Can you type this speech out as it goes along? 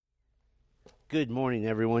Good morning,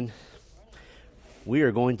 everyone. We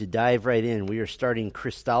are going to dive right in. We are starting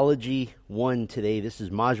Christology 1 today. This is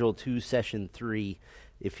Module 2, Session 3,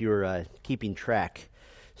 if you're keeping track.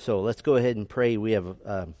 So let's go ahead and pray. We're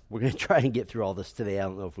going to try and get through all this today. I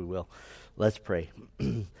don't know if we will. Let's pray.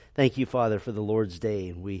 Thank you, Father, for the Lord's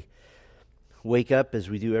Day. We wake up as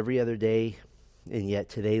we do every other day, and yet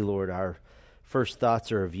today, Lord, our first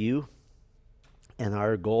thoughts are of you, and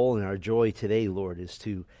our goal and our joy today, Lord, is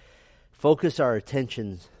to focus our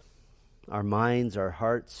attentions, our minds, our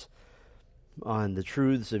hearts on the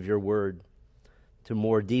truths of your word, to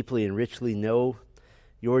more deeply and richly know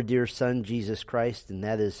your dear Son, Jesus Christ, and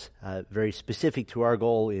that is very specific to our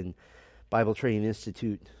goal in Bible Training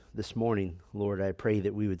Institute this morning. Lord, I pray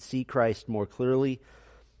that we would see Christ more clearly.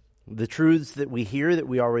 The truths that we hear that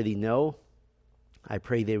we already know, I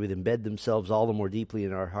pray they would embed themselves all the more deeply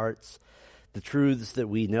in our hearts. The truths that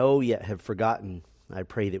we know yet have forgotten, I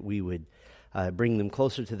pray that we would bring them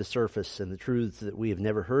closer to the surface, and the truths that we have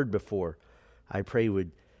never heard before, I pray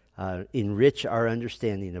would enrich our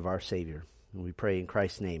understanding of our Savior. And we pray in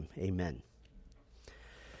Christ's name, amen.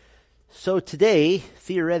 So today,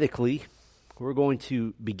 theoretically, we're going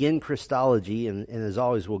to begin Christology, and as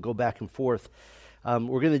always, we'll go back and forth.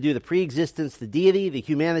 We're going to do the pre-existence, the deity, the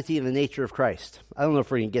humanity, and the nature of Christ. I don't know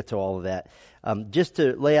if we're going to get to all of that. Just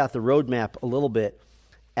to lay out the roadmap a little bit,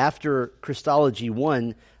 after Christology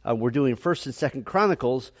 1, we're doing 1st and 2nd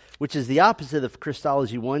Chronicles, which is the opposite of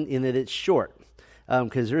Christology 1 in that it's short,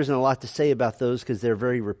 because there isn't a lot to say about those because they're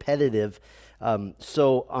very repetitive.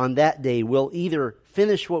 So on that day, we'll either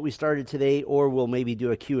finish what we started today or we'll maybe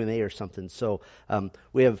do a Q&A or something. So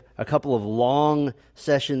we have a couple of long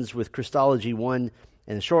sessions with Christology 1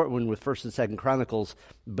 and a short one with 1st and 2nd Chronicles,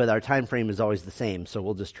 but our time frame is always the same, so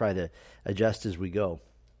we'll just try to adjust as we go.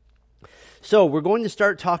 So we're going to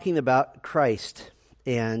start talking about Christ,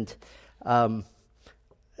 and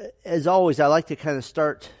as always, I like to kind of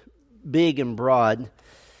start big and broad.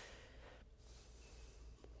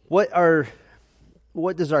 What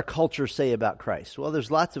does our culture say about Christ? Well, there's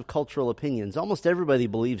lots of cultural opinions. Almost everybody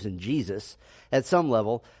believes in Jesus at some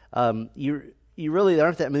level. There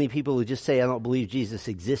aren't that many people who just say, I don't believe Jesus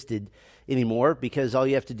existed anymore, because all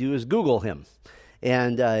you have to do is Google him.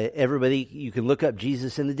 And everybody, you can look up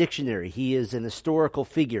Jesus in the dictionary. He is an historical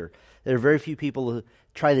figure. There are very few people who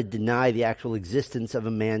try to deny the actual existence of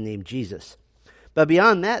a man named Jesus. But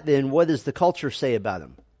beyond that, then, what does the culture say about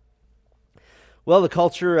him? Well, the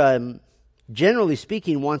culture, generally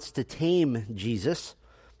speaking, wants to tame Jesus,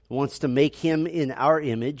 wants to make him in our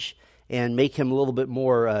image and make him a little bit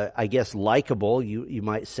more, likable, you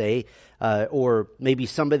might say, or maybe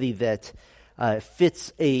somebody that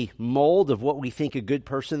fits a mold of what we think a good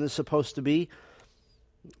person is supposed to be.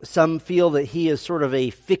 Some feel that he is sort of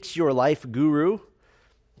a fix-your-life guru,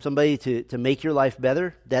 somebody to make your life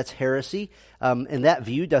better. That's heresy. And that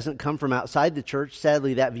view doesn't come from outside the church.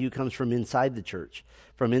 Sadly, that view comes from inside the church,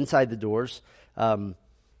 from inside the doors. The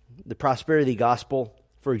prosperity gospel,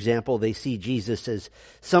 for example, they see Jesus as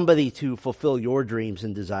somebody to fulfill your dreams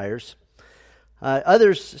and desires.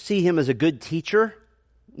 Others see him as a good teacher.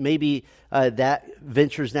 Maybe that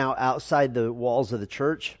ventures now outside the walls of the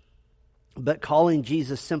church. But calling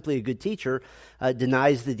Jesus simply a good teacher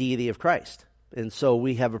denies the deity of Christ. And so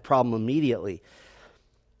we have a problem immediately.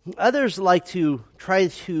 Others like to try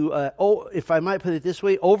to, if I might put it this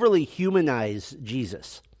way, overly humanize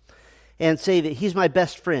Jesus and say that he's my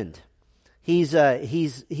best friend. He's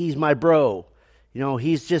my bro. You know,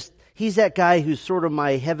 he's that guy who's sort of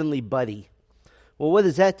my heavenly buddy. Well, what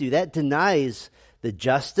does that do? That denies the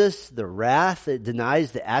justice, the wrath. It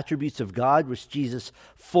denies the attributes of God, which Jesus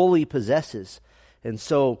fully possesses. And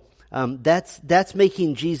so that's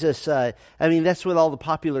making Jesus, that's what all the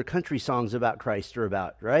popular country songs about Christ are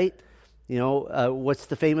about, right? You know, what's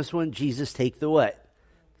the famous one? Jesus, take the what?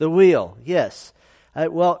 The wheel, yes.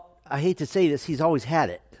 Well, I hate to say this, he's always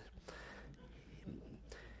had it.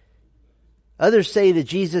 Others say that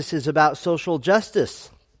Jesus is about social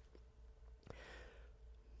justice.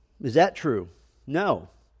 Is that true? No.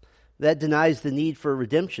 That denies the need for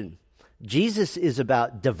redemption. Jesus is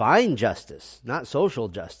about divine justice, not social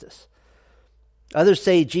justice. Others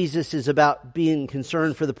say Jesus is about being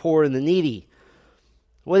concerned for the poor and the needy.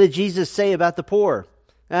 What did Jesus say about the poor?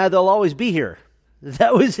 They'll always be here.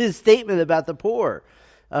 That was his statement about the poor.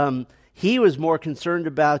 He was more concerned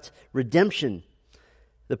about redemption.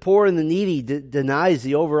 The poor and the needy denies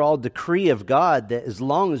the overall decree of God that as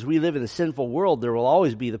long as we live in a sinful world, there will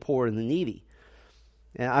always be the poor and the needy.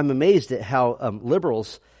 And I'm amazed at how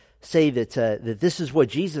liberals say that this is what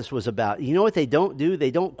Jesus was about. You know what they don't do?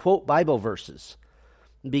 They don't quote Bible verses,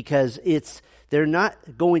 because it's They're not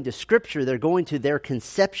going to Scripture, they're going to their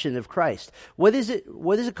conception of Christ. What is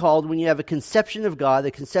it called when you have a conception of God,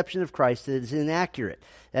 a conception of Christ that is inaccurate?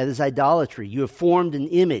 That is idolatry. You have formed an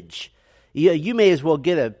image. You may as well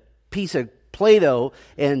get a piece of Play-Doh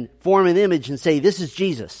and form an image and say, this is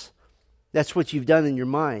Jesus. That's what you've done in your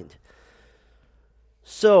mind.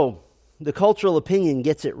 So, the cultural opinion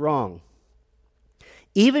gets it wrong.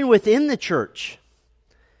 Even within the church,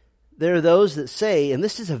 there are those that say, and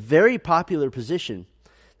this is a very popular position,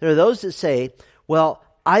 there are those that say, well,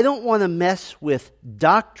 I don't want to mess with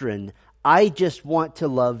doctrine, I just want to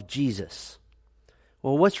love Jesus.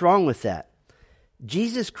 Well, what's wrong with that?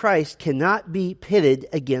 Jesus Christ cannot be pitted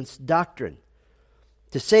against doctrine.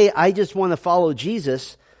 To say, I just want to follow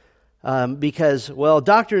Jesus because, well,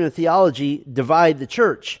 doctrine and theology divide the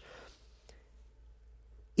church.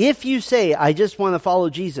 If you say, I just want to follow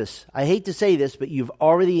Jesus, I hate to say this, but you've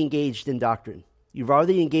already engaged in doctrine. You've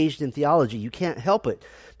already engaged in theology. You can't help it.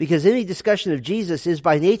 Because any discussion of Jesus is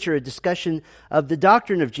by nature a discussion of the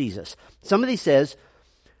doctrine of Jesus. Somebody says,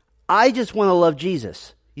 I just want to love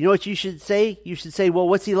Jesus. You know what you should say? You should say, well,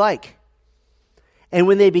 what's he like? And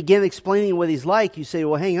when they begin explaining what he's like, you say,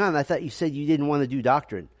 well, hang on, I thought you said you didn't want to do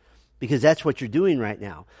doctrine. Because that's what you're doing right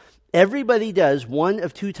now. Everybody does one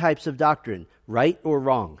of two types of doctrine, right or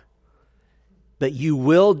wrong. But you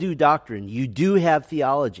will do doctrine. You do have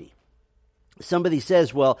theology. Somebody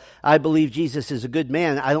says, well, I believe Jesus is a good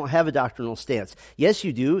man. I don't have a doctrinal stance. Yes,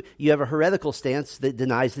 you do. You have a heretical stance that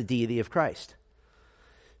denies the deity of Christ.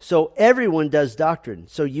 So everyone does doctrine.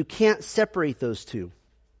 So you can't separate those two.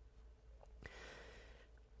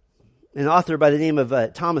 An author by the name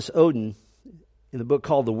of Thomas Oden, in the book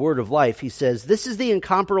called The Word of Life, he says, this is the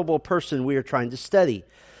incomparable person we are trying to study,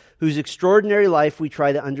 whose extraordinary life we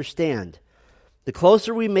try to understand. The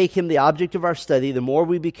closer we make him the object of our study, the more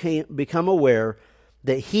we become aware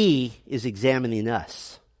that he is examining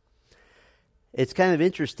us. It's kind of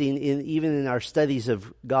interesting, even in our studies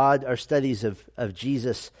of God, our studies of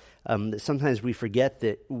Jesus, that sometimes we forget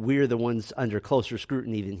that we're the ones under closer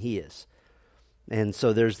scrutiny than he is. And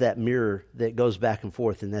so there's that mirror that goes back and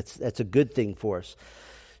forth, and that's a good thing for us.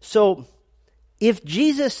 So if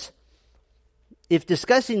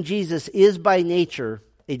discussing Jesus is by nature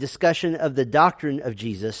a discussion of the doctrine of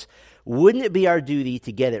Jesus, wouldn't it be our duty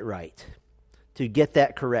to get it right, to get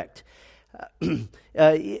that correct?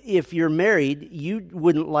 If you're married, you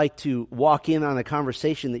wouldn't like to walk in on a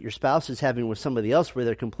conversation that your spouse is having with somebody else where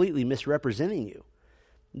they're completely misrepresenting you.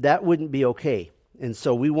 That wouldn't be okay. And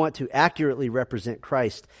so we want to accurately represent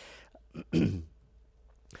Christ.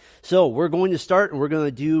 So we're going to start, and we're going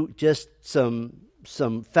to do just some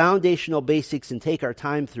foundational basics and take our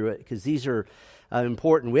time through it, because these are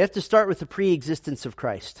important. We have to start with the pre-existence of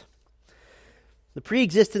Christ. The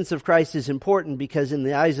pre-existence of Christ is important because in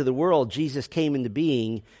the eyes of the world, Jesus came into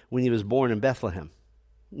being when he was born in Bethlehem.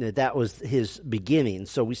 That was his beginning.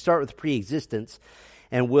 So we start with pre-existence,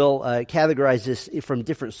 and we'll categorize this from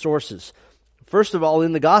different sources. First of all,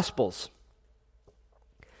 in the Gospels.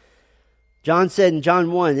 John said in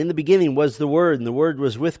John 1, in the beginning was the Word, and the Word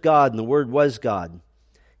was with God, and the Word was God.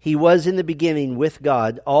 He was in the beginning with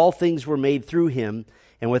God. All things were made through him,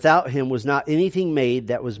 and without him was not anything made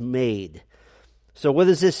that was made. So what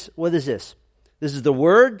is this? What is this? This is the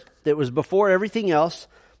Word that was before everything else.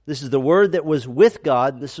 This is the Word that was with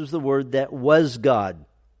God. This was the Word that was God.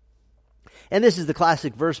 And this is the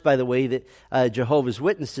classic verse, by the way, that Jehovah's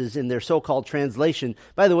Witnesses in their so-called translation.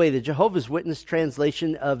 By the way, the Jehovah's Witness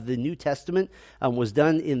translation of the New Testament was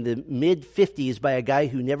done in the mid-50s by a guy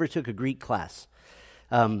who never took a Greek class.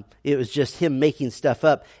 It was just him making stuff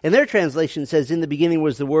up. And their translation says, in the beginning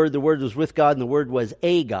was the Word was with God, and the Word was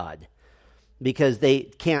a God. Because they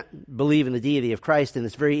can't believe in the deity of Christ, and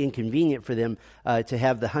it's very inconvenient for them to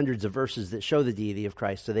have the hundreds of verses that show the deity of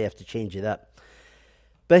Christ, so they have to change it up.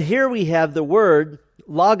 But here we have the word,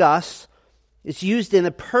 logos. It's used in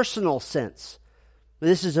a personal sense.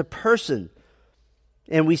 This is a person.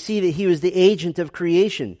 And we see that he was the agent of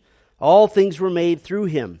creation. All things were made through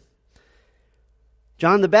him.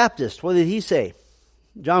 John the Baptist, what did he say?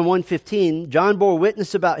 John 1:15, John bore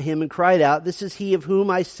witness about him and cried out, this is he of whom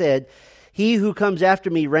I said, he who comes after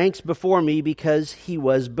me ranks before me because he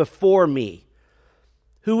was before me.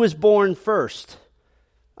 Who was born first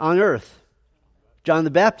on earth? John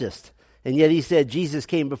the Baptist. And yet he said, Jesus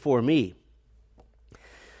came before me.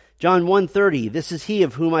 John 1:30, this is he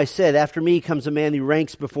of whom I said, after me comes a man who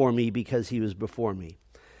ranks before me because he was before me.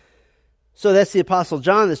 So that's the Apostle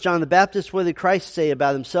John. That's John the Baptist. What did Christ say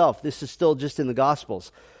about himself? This is still just in the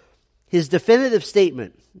Gospels. His definitive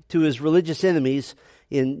statement to his religious enemies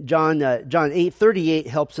in John 8:38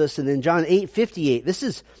 helps us, and then John 8:58. This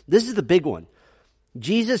is the big one.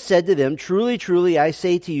 Jesus said to them, "Truly, truly, I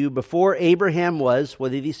say to you, before Abraham was,"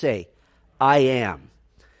 what did he say? "I am."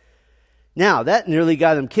 Now, that nearly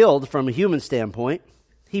got him killed from a human standpoint.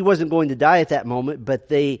 He wasn't going to die at that moment, but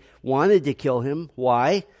they wanted to kill him.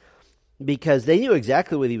 Why? Because they knew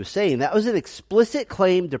exactly what he was saying. That was an explicit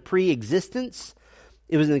claim to pre-existence.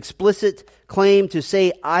 It was an explicit claim to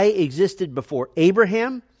say, I existed before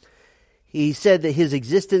Abraham. He said that his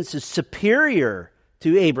existence is superior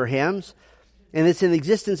to Abraham's, and it's an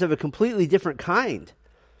existence of a completely different kind.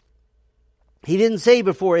 He didn't say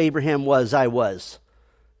before Abraham was, I was.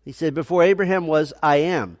 He said before Abraham was, I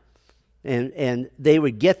am. And they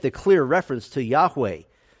would get the clear reference to Yahweh.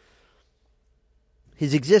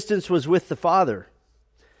 His existence was with the Father.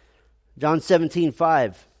 John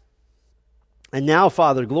 17:5. And now,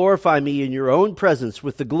 Father, glorify me in your own presence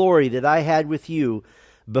with the glory that I had with you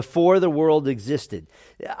before the world existed.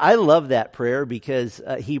 I love that prayer because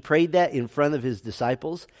he prayed that in front of his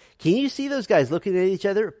disciples. Can you see those guys looking at each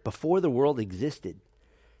other before the world existed?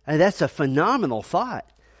 And that's a phenomenal thought.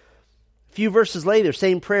 A few verses later,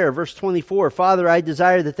 same prayer, verse 24. Father, I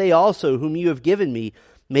desire that they also, whom you have given me,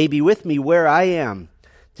 may be with me where I am,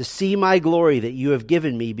 to see my glory that you have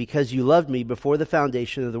given me because you loved me before the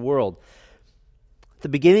foundation of the world. At the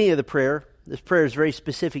beginning of the prayer, this prayer is very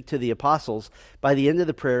specific to the apostles. By the end of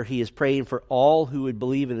the prayer, he is praying for all who would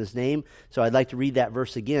believe in his name. So I'd like to read that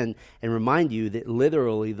verse again and remind you that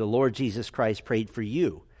literally the Lord Jesus Christ prayed for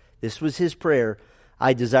you. This was his prayer.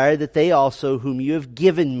 I desire that they also, whom you have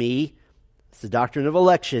given me, it's the doctrine of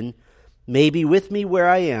election, may be with me where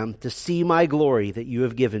I am to see my glory that you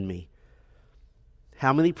have given me.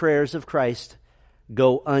 How many prayers of Christ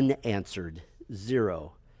go unanswered?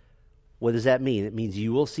 0. What does that mean? It means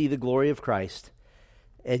you will see the glory of Christ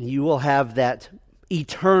and you will have that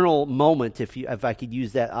eternal moment, if I could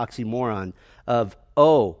use that oxymoron, of,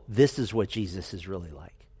 oh, this is what Jesus is really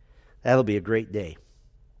like. That'll be a great day.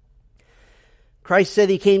 Christ said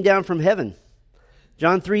he came down from heaven.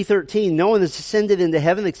 John 3:13, no one has ascended into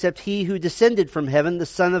heaven except he who descended from heaven, the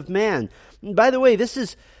Son of Man. And by the way, this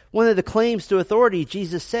is one of the claims to authority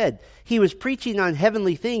Jesus said. He was preaching on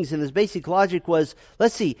heavenly things, and his basic logic was,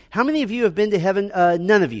 let's see, how many of you have been to heaven?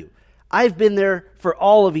 None of you. I've been there for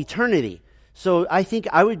all of eternity. So I think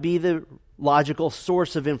I would be the logical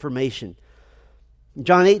source of information.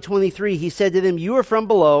 John 8:23, he said to them, you are from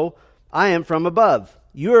below, I am from above.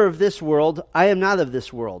 You are of this world, I am not of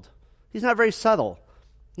this world. He's not very subtle.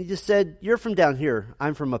 He just said, you're from down here,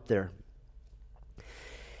 I'm from up there.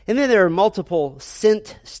 And then there are multiple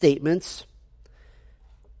sent statements.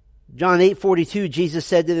 John 8:42, Jesus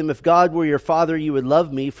said to them, if God were your Father, you would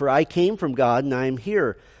love me, for I came from God and I am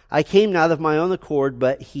here. I came not of my own accord,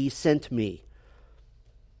 but he sent me.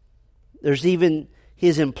 There's even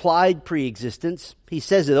his implied preexistence. He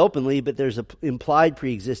says it openly, but there's an implied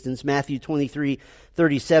preexistence. Matthew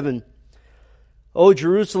 23:37. O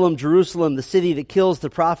Jerusalem, Jerusalem, the city that kills the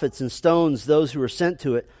prophets and stones those who are sent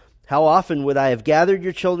to it. How often would I have gathered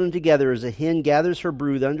your children together as a hen gathers her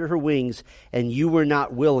brood under her wings, and you were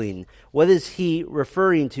not willing? What is he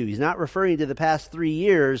referring to? He's not referring to the past 3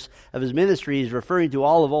 years of his ministry. He's referring to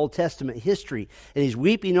all of Old Testament history. And he's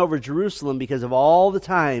weeping over Jerusalem because of all the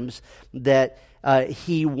times that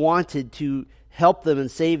he wanted to help them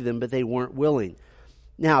and save them, but they weren't willing.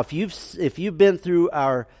 Now, if you've been through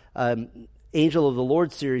our Angel of the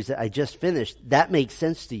Lord series that I just finished, that makes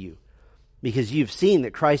sense to you because you've seen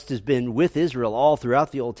that Christ has been with Israel all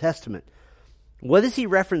throughout the Old Testament. What is he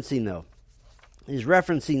referencing, though? He's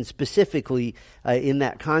referencing specifically in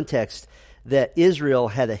that context that Israel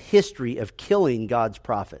had a history of killing God's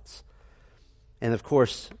prophets. And of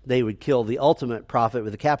course, they would kill the ultimate prophet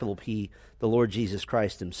with a capital P, the Lord Jesus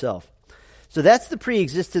Christ himself. So that's the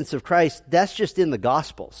pre-existence of Christ. That's just in the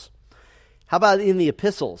Gospels. How about in the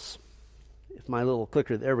epistles? If my little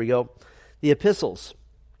clicker, there we go. The epistles.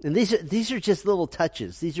 And these are just little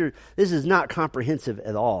touches. This is not comprehensive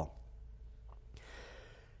at all.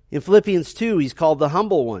 In Philippians 2, he's called the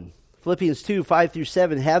humble one. Philippians 2,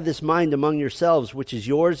 5-7, have this mind among yourselves, which is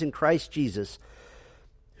yours in Christ Jesus,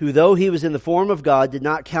 who though he was in the form of God, did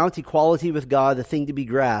not count equality with God a thing to be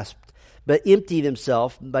grasped, but emptied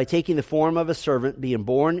himself by taking the form of a servant, being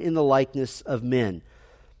born in the likeness of men.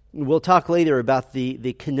 We'll talk later about the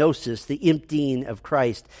kenosis, the emptying of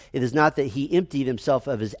Christ. It is not that he emptied himself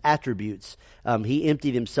of his attributes. He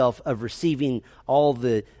emptied himself of receiving all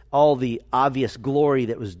the obvious glory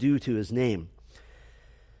that was due to his name.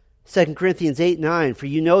 2 Corinthians 8:9, for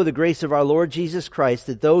you know the grace of our Lord Jesus Christ,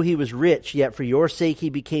 that though he was rich, yet for your sake he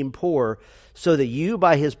became poor, so that you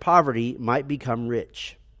by his poverty might become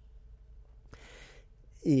rich.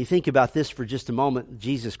 And you think about this for just a moment,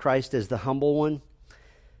 Jesus Christ as the humble one.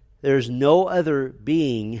 There's no other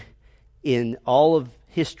being in all of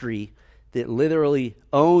history that literally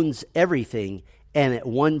owns everything and at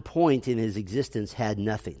one point in his existence had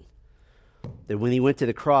nothing. That when he went to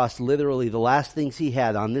the cross, literally the last things he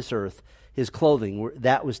had on this earth, his clothing,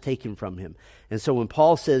 that was taken from him. And so when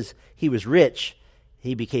Paul says he was rich,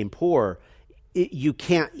 he became poor, you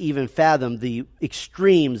can't even fathom the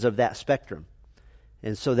extremes of that spectrum.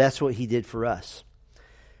 And so that's what he did for us.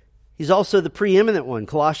 He's also the preeminent one,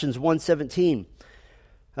 Colossians 1:17.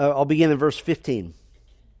 I'll begin in verse 15.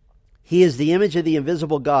 He is the image of the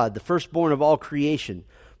invisible God, the firstborn of all creation.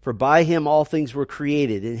 For by him all things were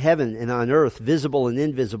created, in heaven and on earth, visible and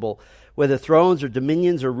invisible, whether thrones or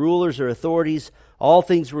dominions or rulers or authorities, all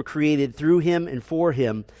things were created through him and for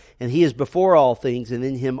him, and he is before all things, and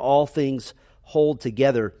in him all things hold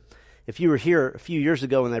together. If you were here a few years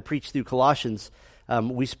ago when I preached through Colossians,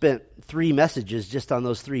 we spent 3 messages just on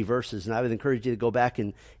those 3 verses, and I would encourage you to go back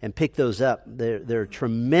and pick those up. They're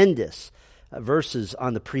tremendous verses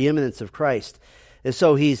on the preeminence of Christ. And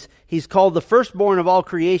so he's called the firstborn of all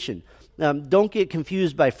creation. Don't get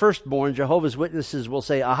confused by firstborn. Jehovah's Witnesses will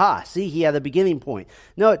say, aha, see, he had a beginning point.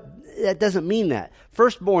 No, that doesn't mean that.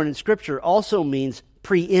 Firstborn in Scripture also means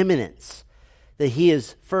preeminence, that he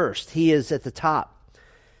is first. He is at the top.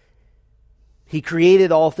 He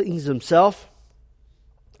created all things himself.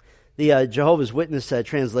 The Jehovah's Witness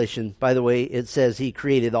translation, by the way, it says he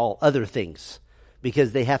created all other things,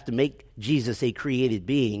 because they have to make Jesus a created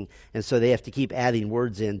being, and so they have to keep adding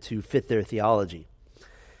words in to fit their theology.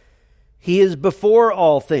 He is before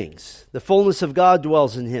all things. The fullness of God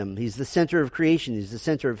dwells in him. He's the center of creation. He's the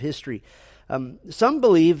center of history. Some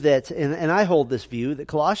believe that, and I hold this view, that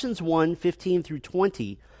Colossians 1:15 through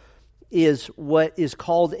 20 is what is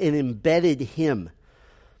called an embedded hymn.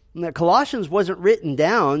 Now, Colossians wasn't written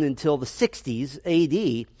down until the 60s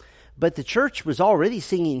AD, but the church was already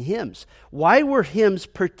singing hymns. Why were hymns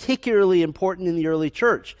particularly important in the early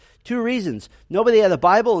church? 2 reasons. Nobody had a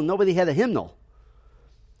Bible and nobody had a hymnal.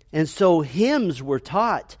 And so hymns were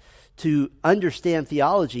taught to understand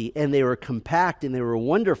theology, and they were compact and they were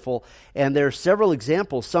wonderful. And there are several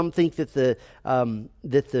examples. Some think that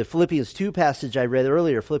the Philippians 2 passage I read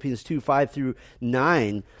earlier, Philippians 2:5 through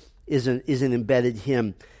 9, is an embedded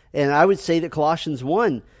hymn. And I would say that Colossians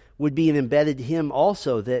 1 would be an embedded hymn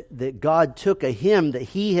also, that God took a hymn that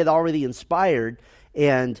he had already inspired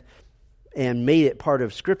and made it part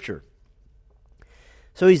of Scripture.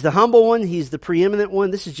 So he's the humble one, he's the preeminent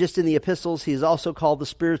one. This is just in the epistles. He's also called the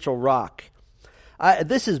spiritual rock.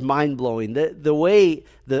 This is mind-blowing. The way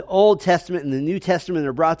the Old Testament and the New Testament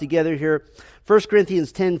are brought together here. 1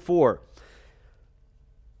 Corinthians 10:4.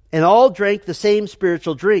 And all drank the same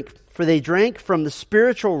spiritual drink, for they drank from the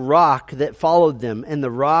spiritual rock that followed them, and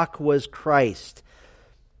the rock was Christ.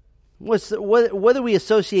 What do we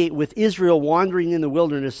associate with Israel wandering in the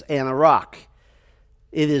wilderness and a rock?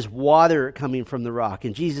 It is water coming from the rock.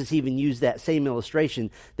 And Jesus even used that same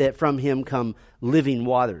illustration, that from him come living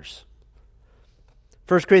waters.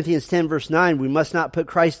 1 Corinthians 10 verse 9, we must not put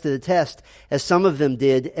Christ to the test, as some of them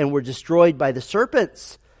did, and were destroyed by the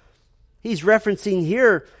serpents. He's referencing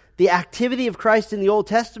here the activity of Christ in the Old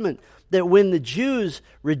Testament, that when the Jews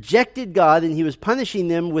rejected God and he was punishing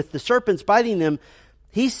them with the serpents biting them,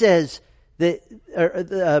 he says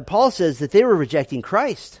that, Paul says that they were rejecting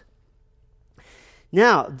Christ.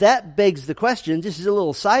 Now, that begs the question, this is a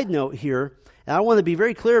little side note here, and I want to be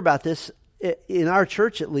very clear about this, in our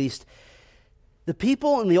church at least. The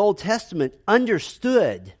people in the Old Testament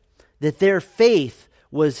understood that their faith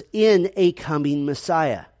was in a coming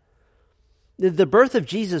Messiah. The birth of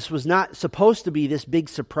Jesus was not supposed to be this big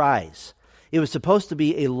surprise. It was supposed to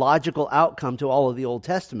be a logical outcome to all of the Old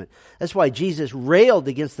Testament. That's why Jesus railed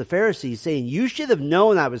against the Pharisees, saying, you should have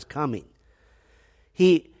known I was coming.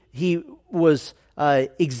 He was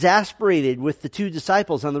exasperated with the 2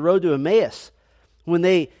 disciples on the road to Emmaus when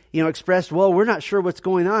they expressed, well, we're not sure what's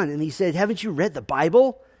going on. And he said, haven't you read the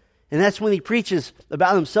Bible? And that's when he preaches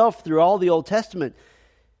about himself through all the Old Testament.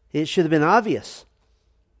 It should have been obvious.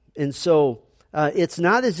 And so it's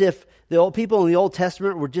not as if the old people in the Old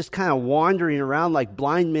Testament were just kind of wandering around like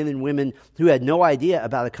blind men and women who had no idea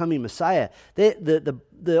about a coming Messiah. The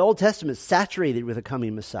Old Testament is saturated with a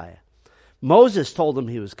coming Messiah. Moses told them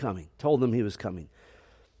he was coming.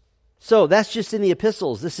 So that's just in the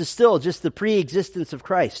epistles. This is still just the pre-existence of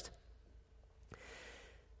Christ.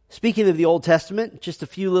 Speaking of the Old Testament, just a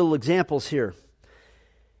few little examples here.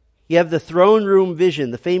 You have the throne room vision,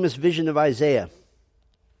 the famous vision of Isaiah.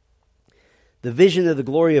 The vision of the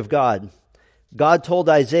glory of God. God told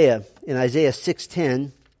Isaiah in Isaiah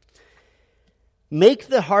 6:10, Make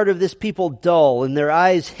the heart of this people dull and their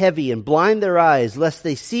eyes heavy, and blind their eyes, lest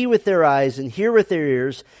they see with their eyes and hear with their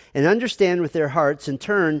ears and understand with their hearts and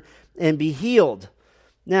turn and be healed.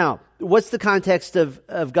 Now, what's the context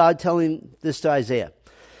of God telling this to Isaiah?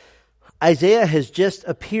 Isaiah has just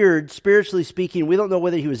appeared, spiritually speaking. We don't know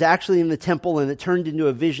whether he was actually in the temple and it turned into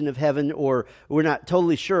a vision of heaven, or we're not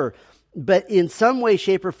totally sure. But in some way,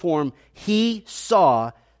 shape, or form, he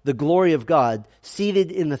saw the glory of God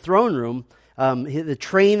seated in the throne room, the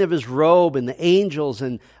train of his robe and the angels,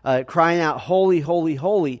 and crying out, "Holy, holy,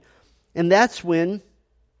 holy." And that's when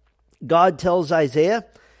God tells Isaiah,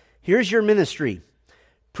 here's your ministry.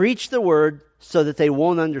 Preach the word so that they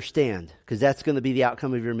won't understand, because that's going to be the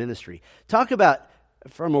outcome of your ministry. Talk about,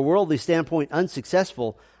 from a worldly standpoint,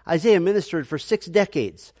 unsuccessful. Isaiah ministered for 6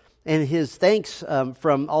 decades, and his thanks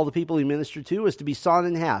from all the people he ministered to was to be sawn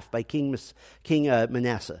in half by King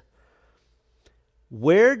Manasseh.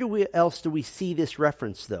 Where else do we see this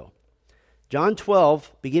reference, though? John 12,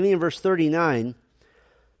 beginning in verse 39,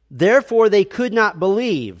 "Therefore they could not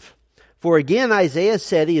believe. For again Isaiah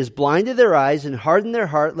said, He has blinded their eyes and hardened their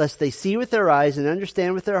heart, lest they see with their eyes and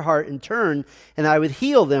understand with their heart and turn, and I would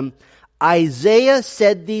heal them." Isaiah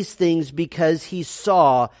said these things because he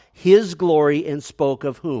saw his glory and spoke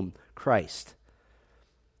of whom? Christ.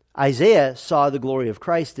 Isaiah saw the glory of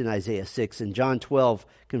Christ in Isaiah 6, and John 12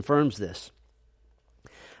 confirms this.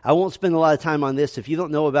 I won't spend a lot of time on this. If you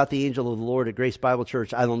don't know about the angel of the Lord at Grace Bible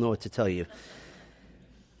Church, I don't know what to tell you.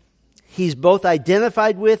 He's both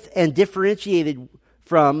identified with and differentiated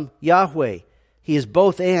from Yahweh. He is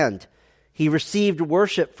both and. He received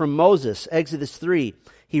worship from Moses, Exodus 3.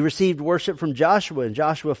 He received worship from Joshua in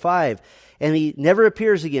Joshua 5. And he never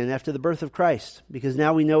appears again after the birth of Christ, because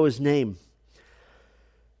now we know his name.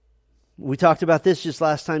 We talked about this just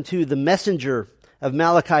last time too. The messenger of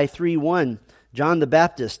Malachi 3:1, John the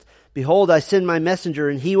Baptist. "Behold, I send my messenger,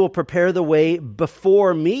 and he will prepare the way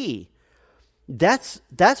before me." That's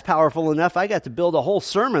powerful enough. I got to build a whole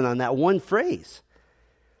sermon on that one phrase.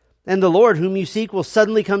 "And the Lord whom you seek will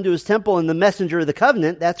suddenly come to his temple, and the messenger of the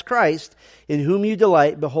covenant," that's Christ, "in whom you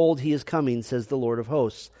delight, behold, he is coming, says the Lord of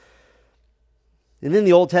hosts." And then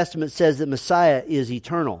the Old Testament says that Messiah is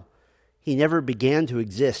eternal. He never began to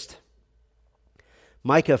exist.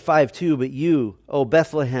 Micah 5:2, "But you, O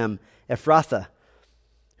Bethlehem Ephrathah,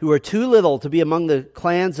 who are too little to be among the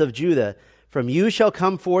clans of Judah, from you shall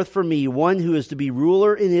come forth for me one who is to be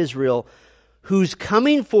ruler in Israel, whose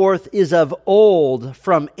coming forth is of old,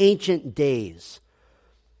 from ancient days."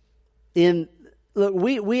 Look,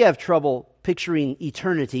 we have trouble picturing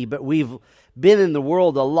eternity, but we've been in the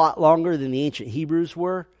world a lot longer than the ancient Hebrews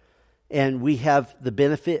were, and we have the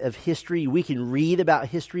benefit of history. We can read about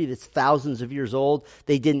history that's thousands of years old.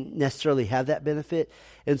 They didn't necessarily have that benefit.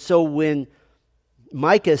 And so when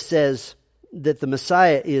Micah says that the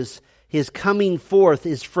Messiah his coming forth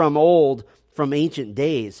is from old, from ancient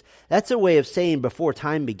days, that's a way of saying before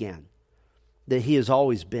time began, that he has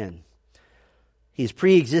always been. He's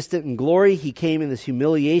pre-existent in glory. He came in this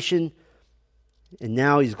humiliation, and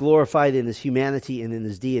now he's glorified in his humanity and in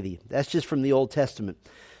his deity. That's just from the Old Testament.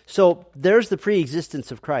 So there's the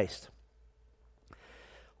pre-existence of Christ.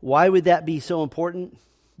 Why would that be so important?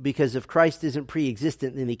 Because if Christ isn't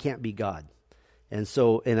pre-existent, then he can't be God. And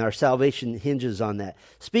our salvation hinges on that.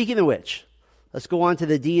 Speaking of which, let's go on to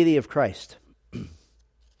the deity of Christ.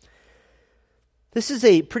 This is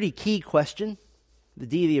a pretty key question, the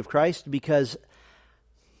deity of Christ, because,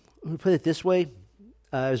 let me put it this way.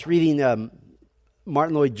 I was reading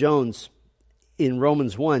Martin Lloyd-Jones in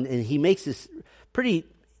Romans 1, and he makes this pretty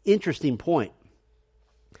interesting point.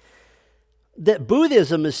 That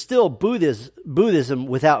Buddhism is still Buddhism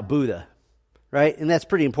without Buddha. Right? And that's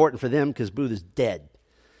pretty important for them because Buddha's dead.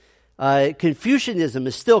 Confucianism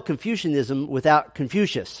is still Confucianism without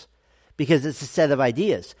Confucius, because it's a set of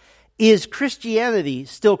ideas. Is Christianity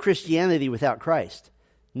still Christianity without Christ?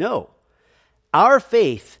 No. Our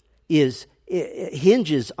faith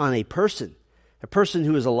hinges on a person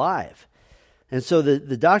who is alive. And so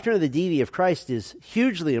the doctrine of the deity of Christ is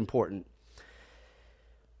hugely important.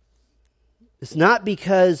 It's not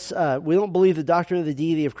because we don't believe the doctrine of the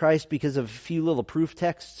deity of Christ because of a few little proof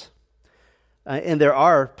texts. And there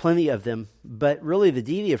are plenty of them. But really the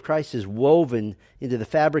deity of Christ is woven into the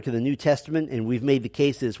fabric of the New Testament. And we've made the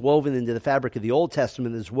case that it's woven into the fabric of the Old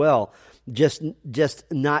Testament as well. Just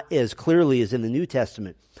not as clearly as in the New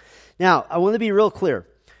Testament. Now, I want to be real clear.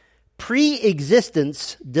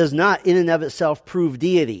 Pre-existence does not in and of itself prove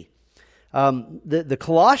deity. The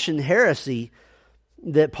Colossian heresy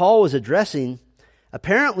that Paul was addressing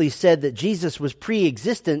apparently said that Jesus was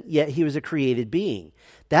pre-existent, yet he was a created being.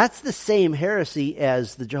 That's the same heresy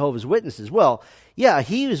as the Jehovah's Witnesses. Well, yeah,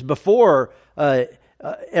 he was before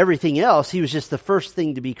everything else. He was just the first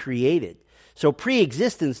thing to be created. So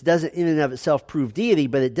pre-existence doesn't in and of itself prove deity,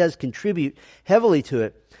 but it does contribute heavily to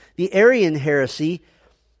it. The Arian heresy,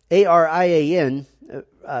 Arian,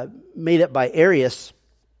 made up by Arius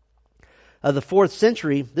of the 4th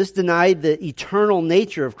century, this denied the eternal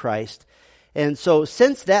nature of Christ. And so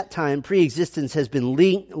since that time, pre-existence has been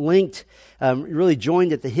linked, really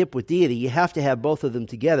joined at the hip with deity. You have to have both of them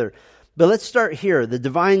together. But let's start here. The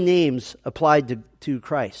divine names applied to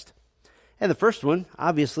Christ. And the first one,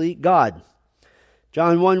 obviously, God.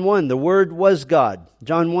 John 1:1, the Word was God.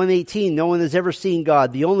 John 1:18, no one has ever seen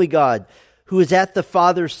God, the only God, who is at the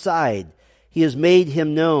Father's side. He has made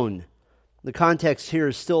him known. The context here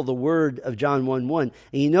is still the word of John 1:1.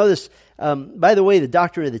 And you notice, by the way, the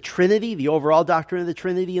doctrine of the Trinity, the overall doctrine of the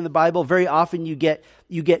Trinity in the Bible, very often you get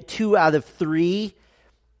 2 out of 3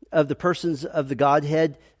 of the persons of the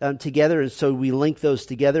Godhead together, and so we link those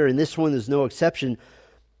together, and this one is no exception.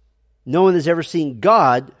 No one has ever seen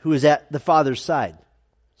God who is at the Father's side.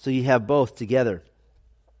 So you have both together.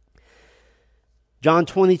 John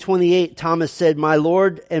 20:28, Thomas said, "My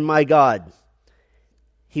Lord and my God."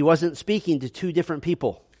 He wasn't speaking to 2 different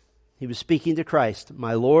people. He was speaking to Christ,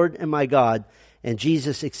 my Lord and my God, and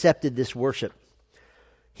Jesus accepted this worship.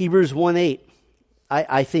 Hebrews 1:8,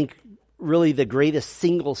 I think really the greatest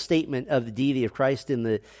single statement of the deity of Christ in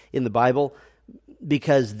the Bible,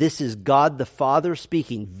 because this is God the Father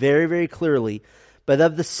speaking very, very clearly. But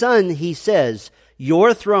of the Son, he says,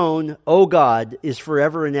 "Your throne, O God, is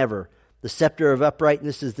forever and ever. The scepter of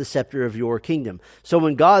uprightness is the scepter of your kingdom." So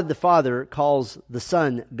when God the Father calls the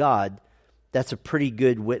Son God, that's a pretty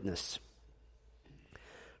good witness.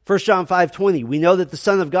 1 John 5:20, we know that the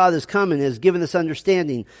Son of God has come and has given us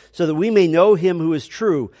understanding so that we may know him who is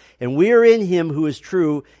true. And we are in him who is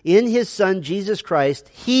true, in his Son, Jesus Christ.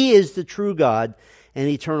 He is the true God and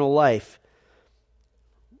eternal life.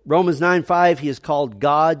 Romans 9:5, he is called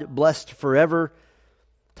God, blessed forever.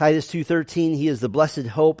 Titus 2:13, he is the blessed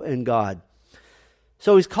hope and God.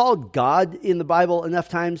 So he's called God in the Bible enough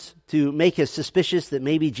times to make us suspicious that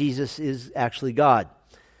maybe Jesus is actually God.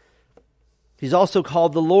 He's also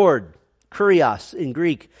called the Lord, Kurios in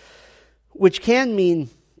Greek, which can mean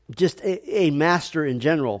just a master in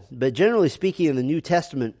general. But generally speaking, in the New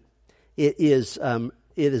Testament, it is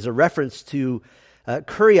a reference to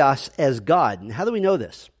Kurios as God. And how do we know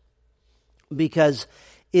this? Because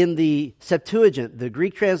in the Septuagint, the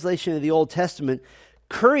Greek translation of the Old Testament,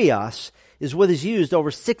 Kurios is what is used over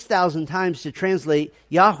 6,000 times to translate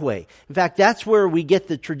Yahweh. In fact, that's where we get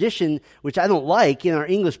the tradition, which I don't like, in our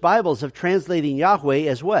English Bibles of translating Yahweh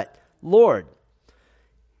as what? Lord.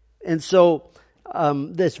 And so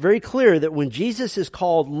that's very clear that when Jesus is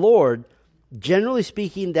called Lord, generally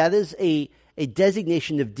speaking, that is a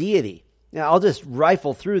designation of deity. Now, I'll just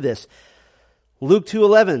rifle through this. Luke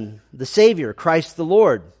 2:11, the Savior, Christ the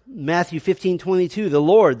Lord. Matthew 15:22, the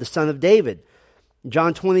Lord, the Son of David.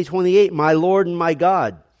 John 20:28, my Lord and my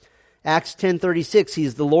God. Acts 10:36, he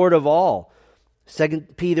is the Lord of all.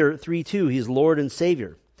 2 Peter 3:2, he is Lord and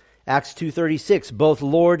Savior. Acts 2:36, both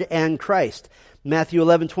Lord and Christ. Matthew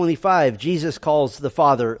 11:25, Jesus calls the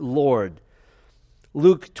Father Lord.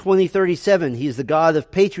 Luke 20:37, he is the God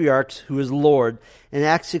of patriarchs who is Lord. And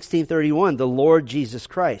Acts 16:31, the Lord Jesus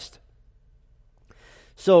Christ.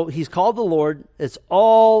 So he's called the Lord. It's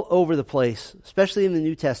all over the place, especially in the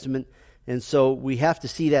New Testament. And so we have to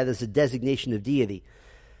see that as a designation of deity.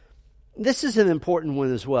 This is an important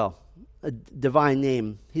one as well, a divine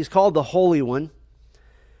name. He's called the Holy One.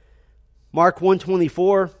 Mark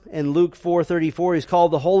 1:24 and Luke 4:34, he's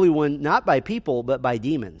called the Holy One not by people, but by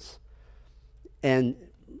demons. And,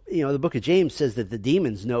 the book of James says that the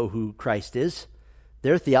demons know who Christ is.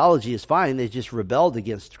 Their theology is fine. They just rebelled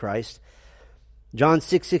against Christ. John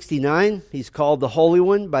 6:69, he's called the Holy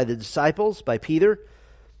One by the disciples, by Peter.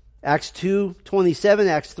 Acts 2:27,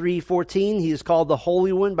 Acts 3:14, he is called the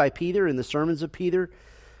Holy One by Peter in the sermons of Peter.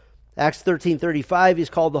 Acts 13:35, he's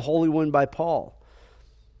called the Holy One by Paul.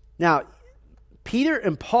 Now, Peter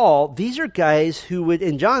and Paul, these are guys who would,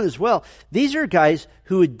 and John as well, these are guys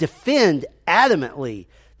who would defend adamantly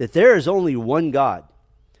that there is only one God.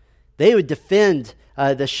 They would defend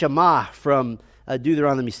the Shema from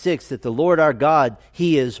Deuteronomy 6, that the Lord our God,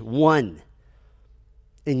 he is one.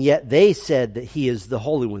 And yet they said that he is the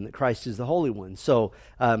Holy One, that Christ is the Holy One. So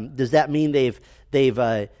does that mean they've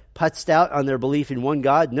putzed out on their belief in one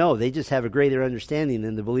God? No, they just have a greater understanding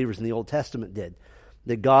than the believers in the Old Testament did.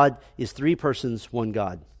 That God is 3 persons, one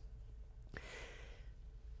God.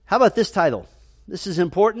 How about this title? This is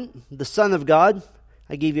important. The Son of God.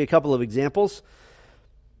 I gave you a couple of examples.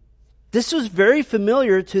 This was very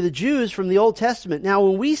familiar to the Jews from the Old Testament. Now,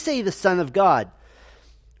 when we say the Son of God,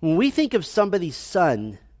 when we think of somebody's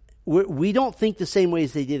son, we don't think the same way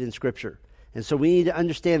as they did in Scripture. And so we need to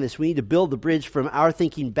understand this. We need to build the bridge from our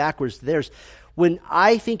thinking backwards to theirs. When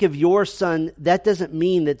I think of your son, that doesn't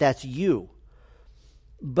mean that that's you.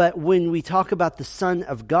 But when we talk about the Son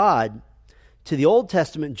of God, to the Old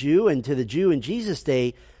Testament Jew and to the Jew in Jesus'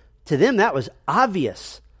 day, to them that was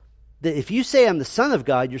obvious. That if you say I'm the Son of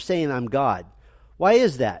God, you're saying I'm God. Why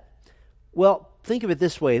is that? Well, think of it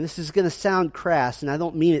this way, and this is going to sound crass, and I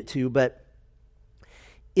don't mean it to, but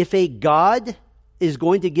if a God is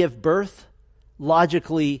going to give birth,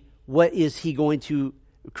 logically, what is he going to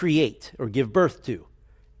create or give birth to?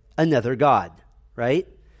 Another God, right?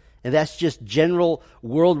 And that's just general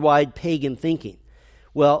worldwide pagan thinking.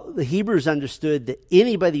 Well, the Hebrews understood that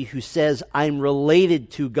anybody who says, I'm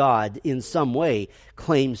related to God in some way,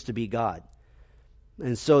 claims to be God.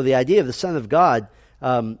 And so the idea of the Son of God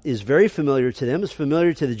is very familiar to them. It's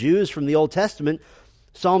familiar to the Jews from the Old Testament.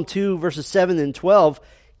 Psalm 2, verses 7 and 12,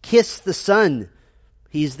 kiss the Son.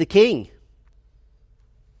 He's the King.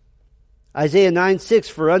 Isaiah 9:6,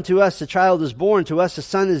 for unto us a child is born, to us a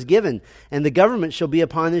son is given, and the government shall be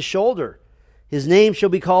upon his shoulder. His name shall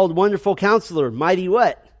be called Wonderful Counselor, Mighty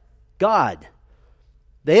what? God.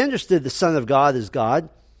 They understood the Son of God as God.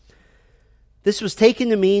 This was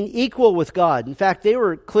taken to mean equal with God. In fact, they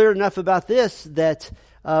were clear enough about this that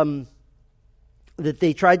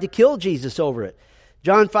they tried to kill Jesus over it.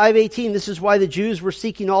 John 5:18, this is why the Jews were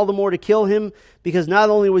seeking all the more to kill him, because not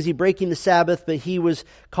only was he breaking the Sabbath, but he was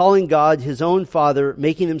calling God his own Father,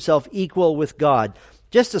 making himself equal with God.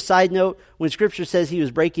 Just a side note, when Scripture says he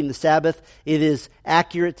was breaking the Sabbath, it is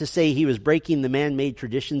accurate to say he was breaking the man-made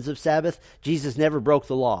traditions of Sabbath. Jesus never broke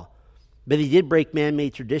the law, but he did break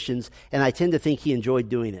man-made traditions, and I tend to think he enjoyed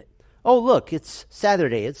doing it. Oh, look, it's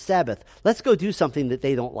Saturday, it's Sabbath. Let's go do something that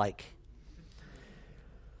they don't like.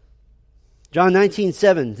 John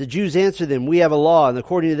 19:7, the Jews answered them, we have a law, and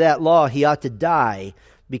according to that law he ought to die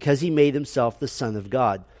because he made himself the Son of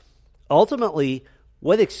God. Ultimately,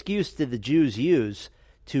 what excuse did the Jews use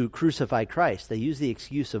to crucify Christ? They used the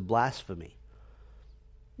excuse of blasphemy,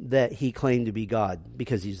 that he claimed to be God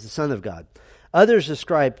because he's the Son of God. Others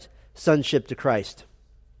ascribed sonship to Christ.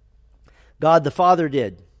 God the Father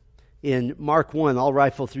did in Mark 1. I'll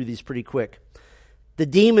rifle through these pretty quick. The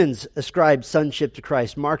demons ascribed sonship to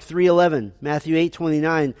Christ. Mark 3:11, Matthew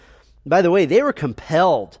 8:29. By the way, they were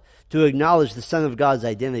compelled to acknowledge the Son of God's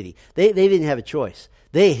identity. They didn't have a choice.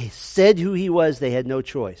 They said who he was. They had no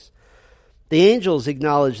choice. The angels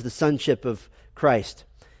acknowledged the sonship of Christ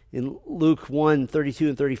in Luke 1:32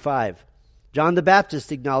 and 35. John the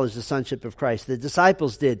Baptist acknowledged the sonship of Christ. The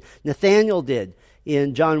disciples did. Nathanael did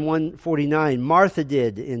in John 1:49. Martha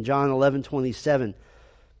did in John 11:27.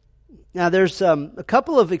 Now, there's a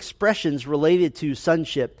couple of expressions related to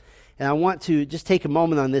sonship, and I want to just take a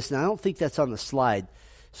moment on this, and I don't think that's on the slide,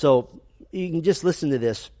 so you can just listen to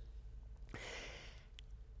this.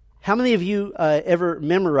 How many of you ever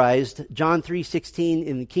memorized John 3:16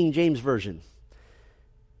 in the King James Version?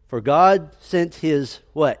 For God sent his,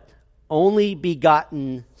 what? Only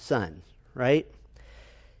begotten Son, right?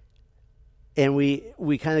 And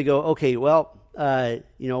we kind of go, okay, well,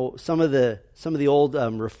 some of the old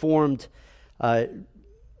Reformed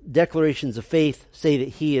declarations of faith say that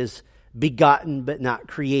he is begotten but not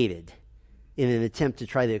created in an attempt to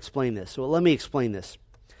try to explain this. So let me explain this.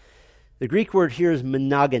 The Greek word here is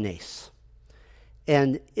monogenes,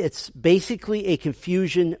 and it's basically a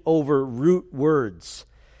confusion over root words.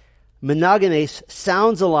 Monogenes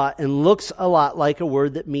sounds a lot and looks a lot like a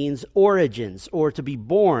word that means origins or to be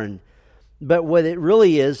born. But what it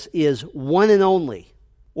really is one and only,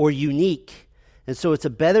 or unique. And so it's a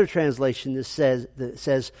better translation that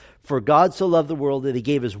says, for God so loved the world that he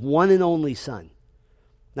gave his one and only Son,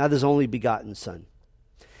 not his only begotten Son.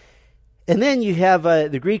 And then you have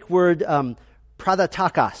the Greek word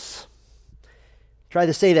prototakos. Try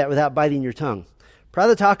to say that without biting your tongue.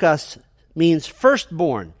 Prototakos means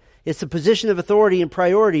firstborn. It's a position of authority and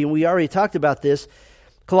priority, and we already talked about this.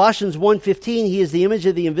 Colossians 1:15, he is the image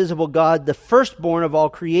of the invisible God, the firstborn of all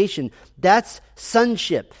creation. That's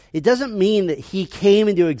sonship. It doesn't mean that he came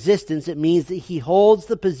into existence. It means that he holds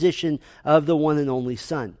the position of the one and only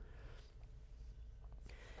Son.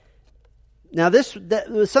 Now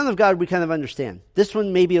the Son of God we kind of understand. This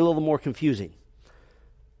one may be a little more confusing.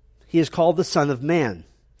 He is called the Son of Man.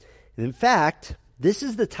 And in fact, this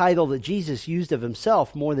is the title that Jesus used of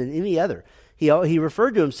himself more than any other. He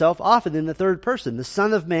referred to himself often in the third person. The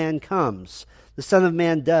Son of Man comes. The Son of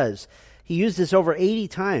Man does. He used this over 80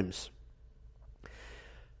 times.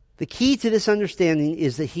 The key to this understanding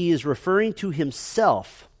is that he is referring to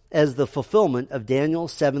himself as the fulfillment of Daniel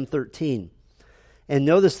 7:13. And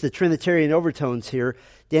notice the Trinitarian overtones here.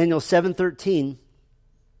 Daniel 7:13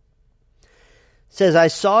 says, I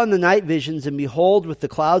saw in the night visions, and behold, with the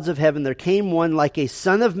clouds of heaven there came one like a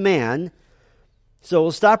son of man. So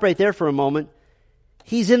we'll stop right there for a moment.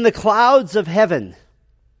 He's in the clouds of heaven.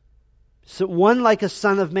 So one like a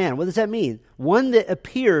son of man. What does that mean? One that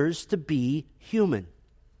appears to be human.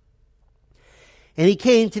 And he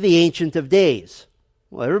came to the Ancient of Days.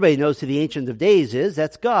 Well, everybody knows who the Ancient of Days is.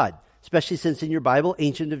 That's God. Especially since in your Bible,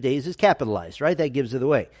 Ancient of Days is capitalized, right? That gives it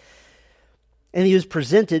away. And he was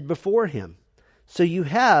presented before him. So you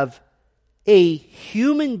have a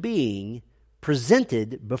human being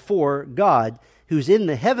presented before God who's in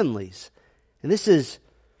the heavenlies. And this is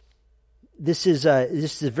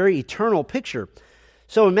a very eternal picture.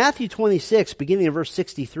 So in Matthew 26, beginning in verse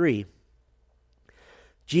 63,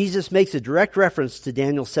 Jesus makes a direct reference to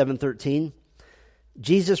Daniel 7:13.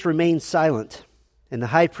 Jesus remained silent, and the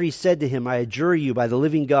high priest said to him, I adjure you by the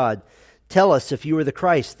living God, tell us if you are the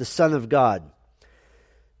Christ, the Son of God.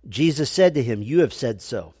 Jesus said to him, you have said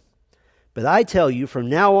so. But I tell you, from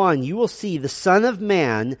now on you will see the Son of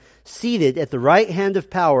Man seated at the right hand of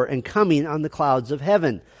power and coming on the clouds of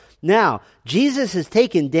heaven. Now, Jesus has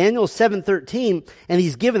taken Daniel 7:13 and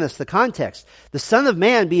he's given us the context. The Son of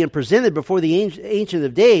Man being presented before the Ancient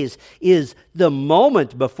of Days is the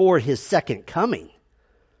moment before his second coming.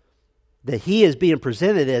 That he is being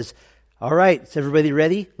presented as, all right, is everybody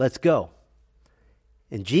ready? Let's go.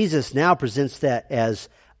 And Jesus now presents that as,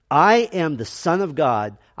 I am the Son of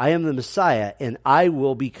God, I am the Messiah, and I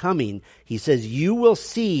will be coming. He says, you will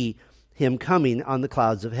see him coming on the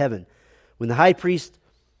clouds of heaven. Then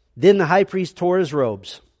the high priest tore his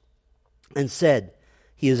robes and said,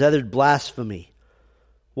 he has uttered blasphemy.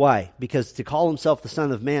 Why? Because to call himself the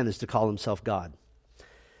Son of Man is to call himself God.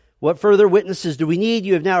 What further witnesses do we need?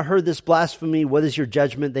 You have now heard this blasphemy. What is your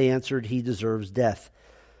judgment? They answered, he deserves death.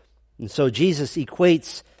 And so Jesus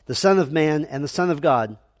equates the Son of Man and the Son of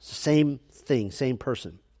God. It's the same thing, same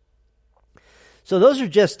person. So those are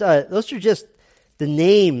just the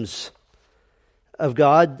names of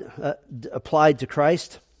God applied to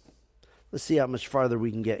Christ. Let's see how much farther we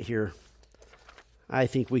can get here. I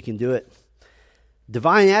think we can do it.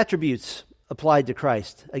 Divine attributes applied to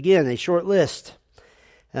Christ. Again, a short list.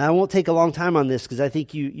 And I won't take a long time on this because I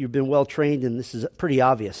think you've been well trained and this is pretty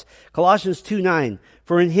obvious. Colossians 2:9,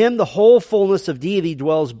 for in him the whole fullness of deity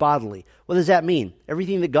dwells bodily. What does that mean?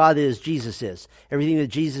 Everything that God is, Jesus is. Everything that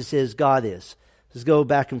Jesus is, God is. Let's go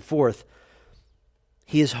back and forth.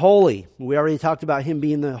 He is holy. We already talked about him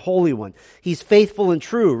being the Holy One. He's faithful and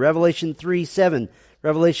true. Revelation 3:7,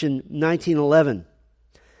 Revelation 19:11.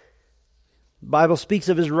 The Bible speaks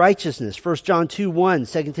of his righteousness. 1 John 2:1,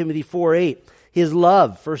 2 Timothy 4:8. His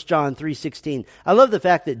love, 1 John 3:16. I love the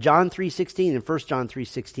fact that John 3:16 and 1 John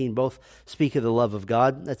 3:16 both speak of the love of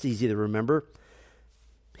God. That's easy to remember.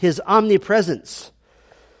 His omnipresence.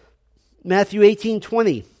 Matthew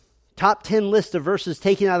 18:20. Top 10 list of verses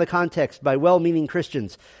taken out of context by well-meaning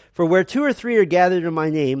Christians. For where 2 or 3 are gathered in my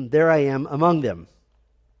name, there I am among them.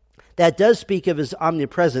 That does speak of his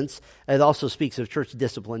omnipresence. It also speaks of church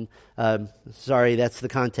discipline. Sorry, that's the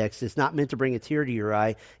context. It's not meant to bring a tear to your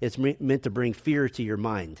eye. It's meant to bring fear to your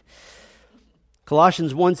mind.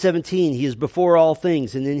 Colossians 1:17, he is before all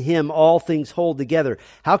things, and in him all things hold together.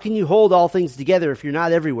 How can you hold all things together if you're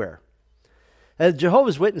not everywhere?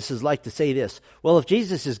 Jehovah's Witnesses like to say this. Well, if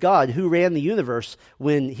Jesus is God, who ran the universe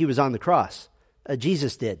when he was on the cross?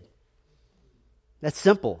 Jesus did. That's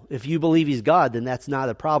simple. If you believe he's God, then that's not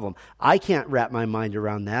a problem. I can't wrap my mind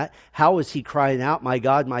around that. How is he crying out, my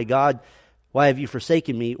God, why have you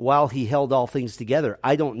forsaken me, while he held all things together?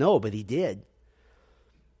 I don't know, but he did.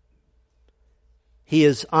 He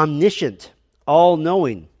is omniscient,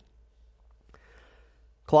 all-knowing.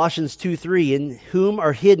 Colossians 2:3, in whom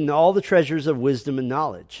are hidden all the treasures of wisdom and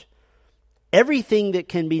knowledge. Everything that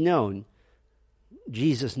can be known,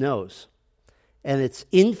 Jesus knows. And it's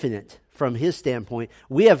infinite from his standpoint.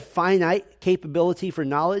 We have finite capability for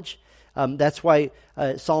knowledge. That's why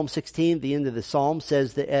Psalm 16, the end of the Psalm,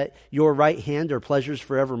 says that at your right hand are pleasures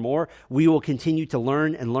forevermore. We will continue to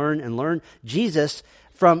learn and learn and learn. Jesus,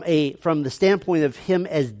 from the standpoint of him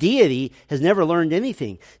as deity, has never learned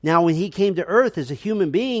anything. Now, when he came to earth as a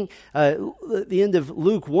human being, the end of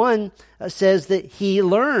Luke 1 says that he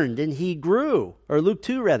learned and he grew, or Luke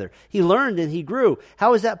 2 rather. He learned and he grew.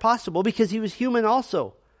 How is that possible? Because he was human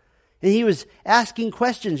also. And he was asking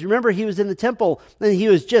questions. Remember, he was in the temple and he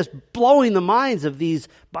was just blowing the minds of these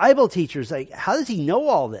Bible teachers. Like, how does he know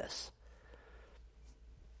all this?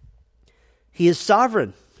 He is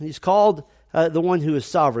sovereign. He's called the one who is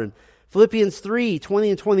sovereign. Philippians 3:20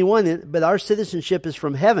 and 21, but our citizenship is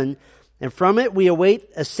from heaven, and from it we await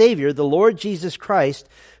a Savior, the Lord Jesus Christ,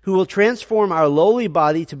 who will transform our lowly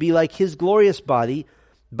body to be like His glorious body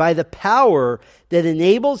by the power that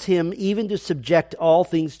enables Him even to subject all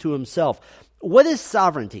things to Himself. What is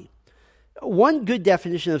sovereignty? One good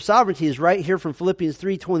definition of sovereignty is right here from Philippians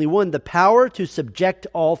 3:21, the power to subject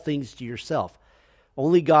all things to yourself.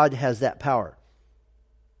 Only God has that power.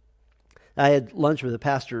 I had lunch with a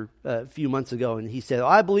pastor a few months ago, and he said,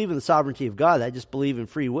 I believe in the sovereignty of God. I just believe in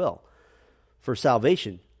free will for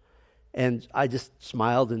salvation. And I just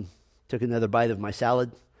smiled and took another bite of my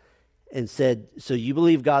salad and said, so you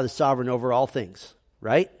believe God is sovereign over all things,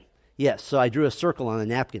 right? Yes. So I drew a circle on a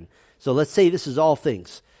napkin. So let's say this is all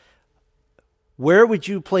things. Where would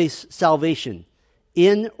you place salvation,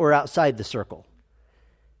 in or outside the circle?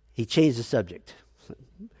 He changed the subject.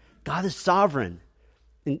 God is sovereign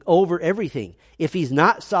over everything. If He's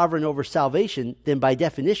not sovereign over salvation, then by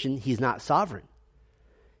definition, He's not sovereign.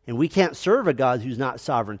 And we can't serve a God who's not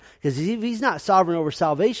sovereign. Because if He's not sovereign over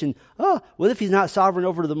salvation, what if He's not sovereign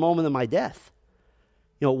over the moment of my death?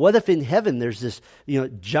 What if in heaven there's this,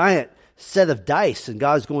 giant set of dice and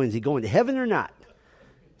God's going, is He going to heaven or not?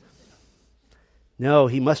 No,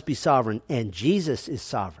 He must be sovereign, and Jesus is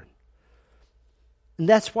sovereign. And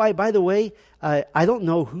that's why, by the way, I don't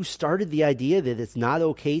know who started the idea that it's not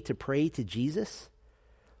okay to pray to Jesus.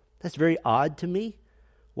 That's very odd to me.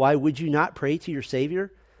 Why would you not pray to your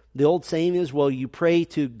Savior? The old saying is, well, you pray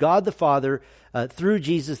to God the Father through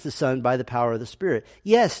Jesus the Son by the power of the Spirit.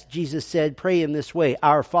 Yes, Jesus said, pray in this way,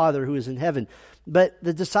 our Father who is in heaven. But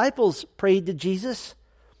the disciples prayed to Jesus.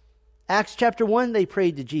 Acts chapter 1, they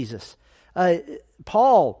prayed to Jesus.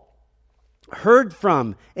 Paul heard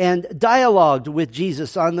from and dialogued with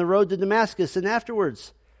Jesus on the road to Damascus and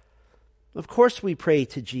afterwards. Of course we pray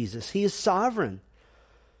to Jesus. He is sovereign.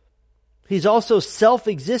 He's also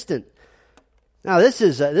self-existent. Now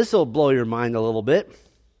this will blow your mind a little bit,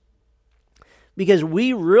 because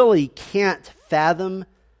we really can't fathom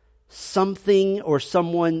something or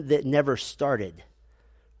someone that never started.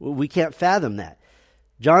 We can't fathom that.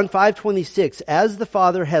 John 5:26, as the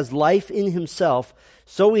Father has life in Himself,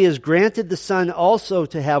 so He has granted the Son also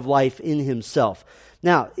to have life in Himself.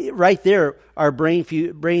 Now, right there, our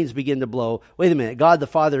brains begin to blow. Wait a minute, God the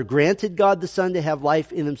Father granted God the Son to have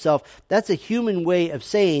life in Himself. That's a human way of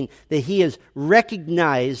saying that He has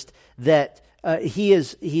recognized that He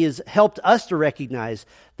has helped us to recognize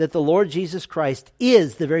that the Lord Jesus Christ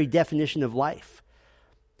is the very definition of life.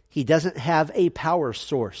 He doesn't have a power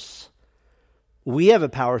source. We have a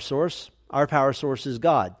power source. Our power source is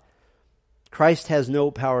God. Christ has no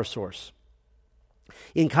power source.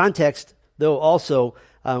 In context, though, also,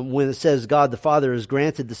 when it says God the Father has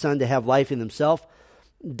granted the Son to have life in Himself,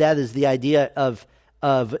 that is the idea of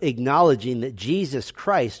acknowledging that Jesus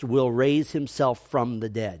Christ will raise Himself from the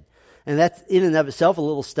dead. And that's in and of itself a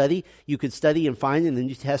little study. You could study and find in the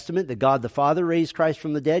New Testament that God the Father raised Christ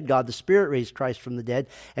from the dead, God the Spirit raised Christ from the dead,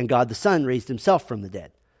 and God the Son raised Himself from the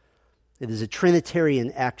dead. It is a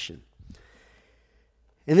Trinitarian action.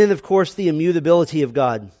 And then, of course, the immutability of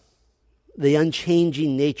God, the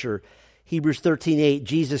unchanging nature. Hebrews 13:8,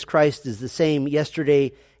 Jesus Christ is the same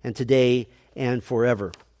yesterday and today and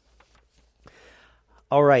forever.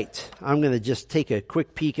 All right, I'm going to just take a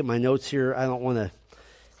quick peek at my notes here.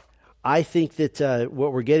 I think that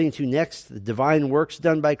what we're getting to next, the divine works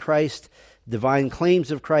done by Christ, divine claims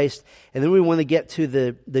of Christ, and then we want to get to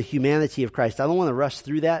the humanity of Christ. I don't want to rush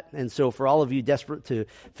through that, and so for all of you desperate to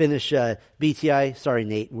finish BTI, sorry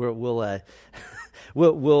Nate, we're going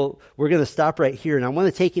to stop right here, and I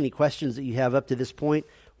want to take any questions that you have up to this point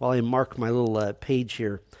while I mark my little page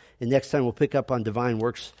here, and next time we'll pick up on divine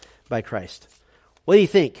works by Christ. What do you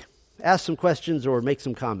think? Ask some questions or make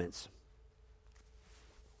some comments.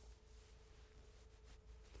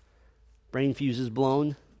 Brain fuses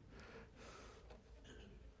blown.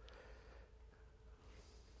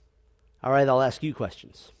 All right, I'll ask you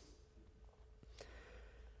questions.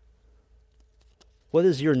 What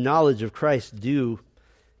does your knowledge of Christ do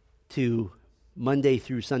to Monday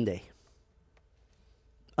through Sunday?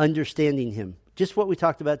 Understanding Him. Just what we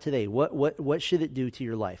talked about today. What should it do to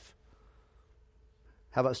your life?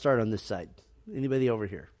 How about start on this side? Anybody over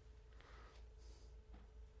here?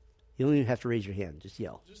 You don't even have to raise your hand. Just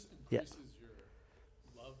yell. Just increases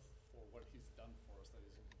your love for what He's done for us, that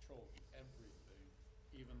He's in control of everything,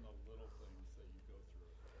 even the little things that you go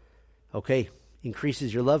through. Okay.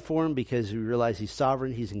 Increases your love for Him because you realize He's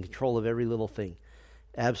sovereign. He's in control of every little thing.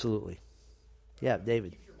 Absolutely. Yeah,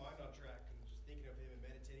 David. Keeps your mind on track and just thinking of Him and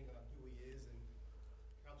meditating on who He is, and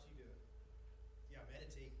helps you to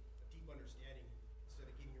understanding instead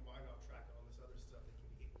of keeping your mind off track of all this other stuff that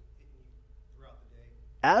can be hitting you throughout the day.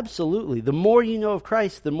 Absolutely. The more you know of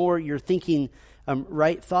Christ, the more you're thinking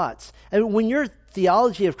right thoughts. And when your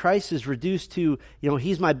theology of Christ is reduced to,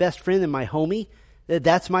 he's my best friend and my homie,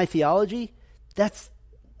 that's my theology,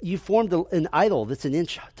 you formed an idol that's an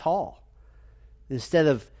inch tall instead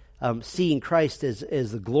of seeing Christ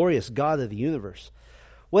as the glorious God of the universe.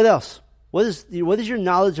 What else? What does your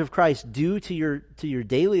knowledge of Christ do to your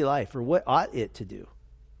daily life, or what ought it to do?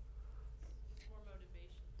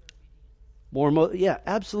 More motivation for obedience. Yeah,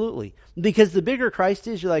 absolutely. Because the bigger Christ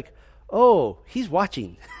is, you're like, oh, he's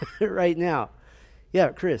watching right now. Yeah,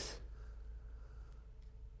 Chris.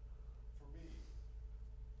 For me,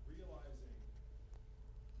 realizing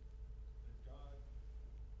that God is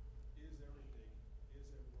everything, is everywhere, and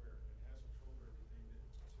has control of everything, that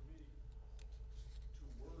to me, to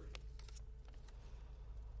worry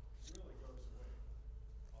really goes away.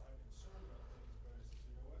 I'll have concern about things, but I said,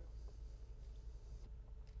 you know what?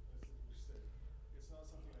 As we said, it's not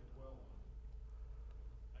something I dwell on.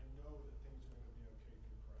 I know that things are going to be okay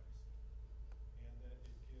through Christ, and that it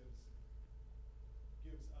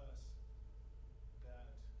gives us that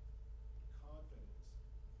confidence that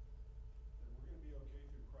we're going to be okay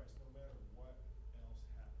through Christ no matter what else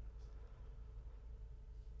happens.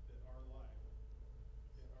 That our life,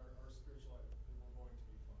 our spiritual life, that we're going to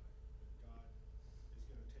be fine. That God is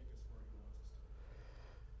going to take us where He wants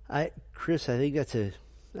us to. Chris, I think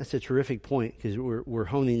that's a terrific point, because we're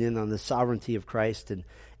honing in on the sovereignty of Christ, and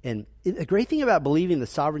the great thing about believing the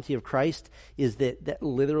sovereignty of Christ is that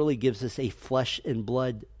literally gives us a flesh and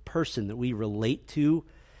blood person that we relate to.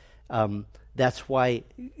 That's why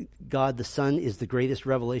God the Son is the greatest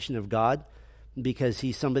revelation of God, because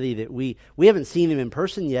he's somebody that we haven't seen him in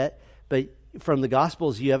person yet, but from the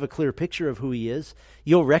Gospels you have a clear picture of who he is.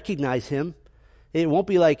 You'll recognize him. It won't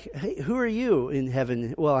be like, hey, who are you in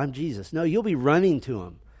heaven? Well, I'm Jesus. No, you'll be running to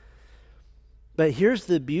him. But here's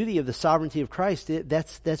the beauty of the sovereignty of Christ.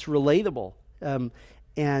 That's relatable.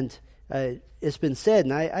 And it's been said,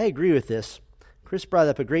 and I agree with this. Chris brought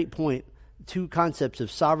up a great point, two concepts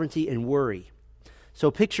of sovereignty and worry.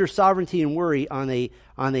 So picture sovereignty and worry on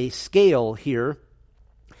a scale here,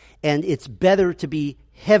 and it's better to be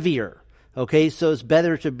heavier. Okay, so it's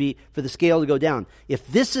better for the scale to go down. If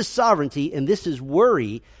this is sovereignty and this is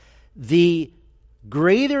worry, the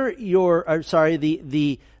lighter your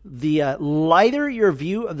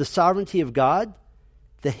view of the sovereignty of God,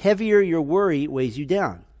 the heavier your worry weighs you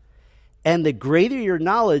down. And the greater your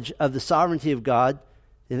knowledge of the sovereignty of God,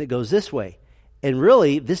 then it goes this way. And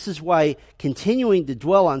really, this is why continuing to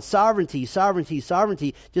dwell on sovereignty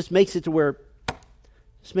just makes it to where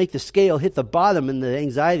just make the scale hit the bottom and the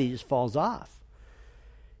anxiety just falls off.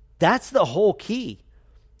 That's the whole key.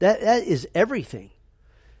 That is everything.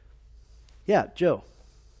 Yeah, Joe.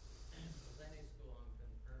 Sunday school, I've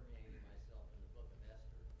been permeating myself in the book of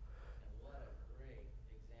Esther. And what a great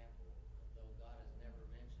example. Though God is never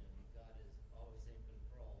mentioned, God is always in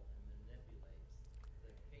control and manipulates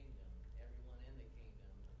the kingdom, everyone in the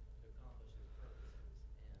kingdom, to accomplish his purposes.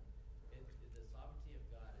 And the sovereignty of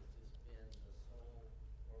God has just been the sole,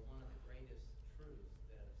 or one of the greatest truths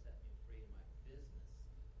that have set me free in my business,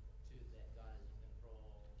 to that God is in control,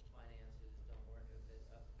 finances don't work,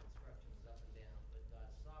 construction's up and down, but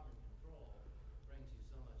God's sovereign control brings you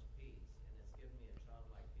so much peace, and it's given me a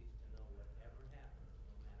childlike peace to know whatever happens,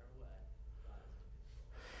 no matter what, God is in control.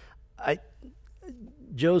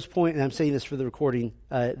 Joe's point, and I'm saying this for the recording,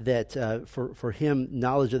 that for him,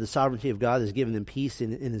 knowledge of the sovereignty of God has given him peace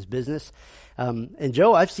in his business. And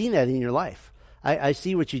Joe, I've seen that in your life. I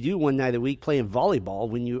see what you do one night a week playing volleyball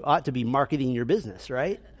when you ought to be marketing your business,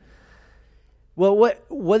 right? Well,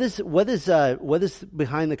 what is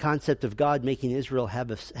behind the concept of God making Israel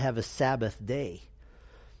have a Sabbath day?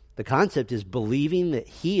 The concept is believing that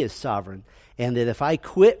He is sovereign, and that if I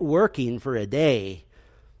quit working for a day,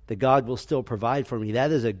 that God will still provide for me.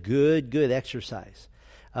 That is a good exercise.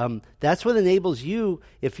 That's what enables you,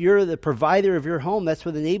 if you're the provider of your home, that's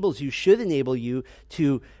what should enable you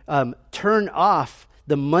to turn off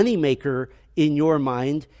the moneymaker in your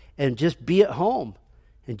mind and just be at home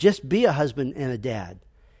and just be a husband and a dad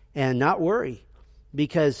and not worry.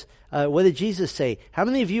 Because what did Jesus say? How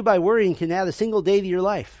many of you by worrying can add a single day to your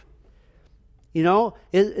life? You know,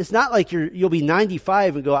 it's not like you'll be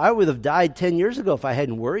 95 and go, I would have died 10 years ago if I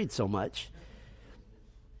hadn't worried so much.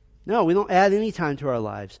 No, we don't add any time to our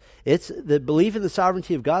lives. It's the belief in the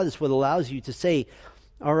sovereignty of God is what allows you to say,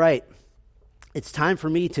 all right, it's time for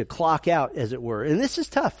me to clock out, as it were. And this is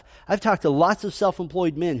tough. I've talked to lots of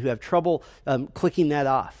self-employed men who have trouble clicking that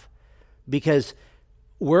off, because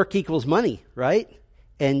work equals money, right?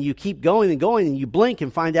 And you keep going and going, and you blink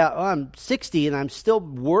and find out, oh, I'm 60 and I'm still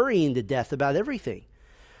worrying to death about everything.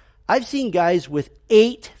 I've seen guys with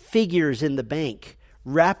 8 figures in the bank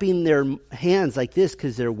wrapping their hands like this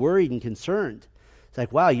because they're worried and concerned. It's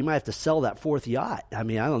like, wow, you might have to sell that 4th yacht. I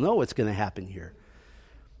mean, I don't know what's going to happen here.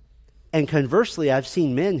 And conversely, I've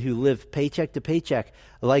seen men who live paycheck to paycheck,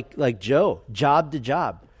 like Joe, job to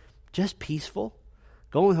job, just peaceful,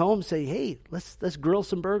 going home, say, hey, let's grill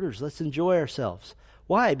some burgers, let's enjoy ourselves.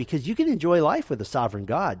 Why? Because you can enjoy life with a sovereign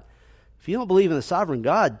God. If you don't believe in a sovereign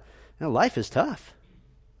God, life is tough,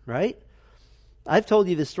 right? I've told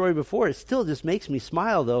you this story before. It still just makes me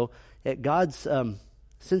smile, though, at God's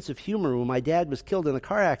sense of humor. When my dad was killed in a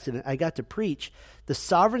car accident, I got to preach the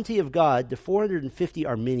sovereignty of God to 450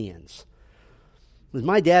 Arminians.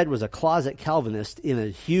 My dad was a closet Calvinist in a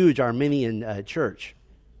huge Arminian church.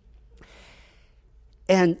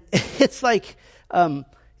 And it's like,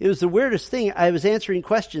 it was the weirdest thing. I was answering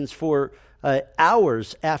questions for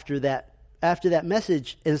hours after that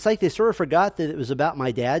message, and it's like they sort of forgot that it was about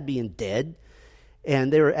my dad being dead,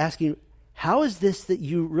 and they were asking, how is this that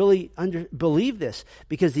you really believe this?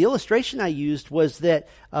 Because the illustration I used was that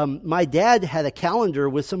my dad had a calendar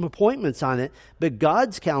with some appointments on it, but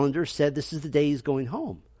God's calendar said this is the day he's going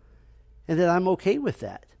home, and that I'm okay with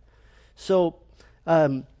that. So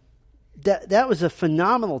that was a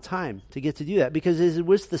phenomenal time to get to do that, because it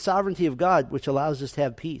was the sovereignty of God which allows us to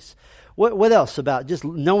have peace. What else about just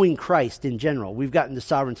knowing Christ in general? We've gotten to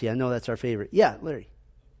sovereignty. I know that's our favorite. Yeah, Larry.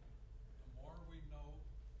 The more we know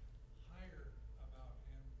higher about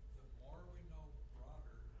him, the more we know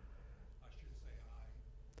broader, I should say I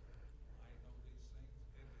know these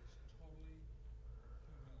things. It is totally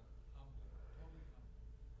humble, totally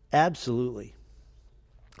humble. Absolutely.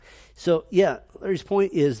 So, yeah, Larry's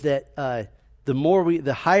point is that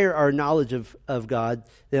the higher our knowledge of God,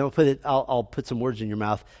 then I'll put some words in your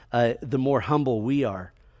mouth, the more humble we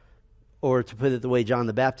are. Or to put it the way John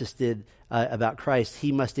the Baptist did about Christ,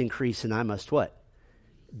 he must increase and I must what?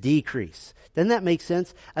 Decrease. Doesn't that make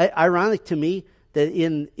sense? Ironic to me that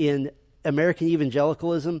in American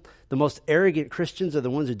evangelicalism, the most arrogant Christians are the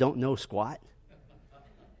ones who don't know squat.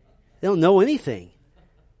 They don't know anything.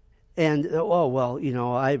 And,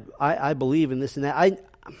 I believe in this and that.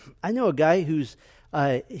 I know a guy who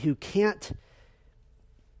can't,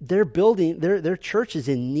 their church is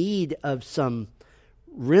in need of some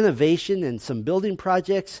renovation and some building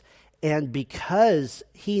projects, and because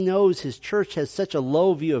he knows his church has such a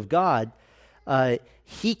low view of God,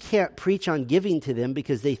 he can't preach on giving to them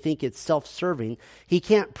because they think it's self-serving. He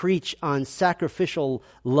can't preach on sacrificial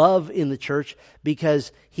love in the church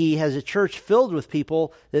because he has a church filled with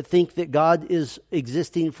people that think that God is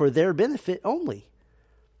existing for their benefit only.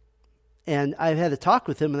 And I've had a talk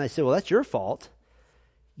with him, and I said, well, that's your fault.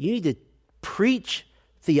 You need to preach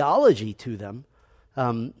theology to them.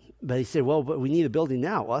 But he said, well, but we need a building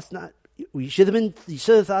now. Well, that's not, you should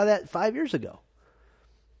have thought of that 5 years ago.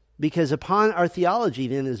 Because upon our theology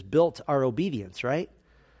then is built our obedience, right?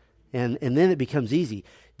 And then it becomes easy.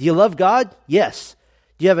 Do you love God? Yes.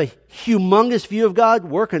 Do you have a humongous view of God?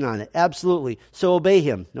 Working on it. Absolutely. So obey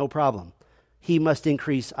him. No problem. He must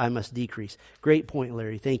increase, I must decrease. Great point,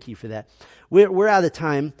 Larry. Thank you for that. We're out of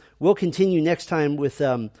time. We'll continue next time with,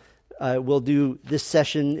 we'll do this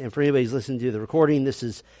session. And for anybody who's listening to the recording, this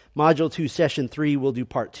is Module 2, Session 3. We'll do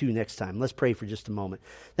Part 2 next time. Let's pray for just a moment.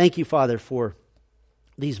 Thank you, Father, for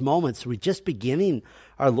these moments. We're just beginning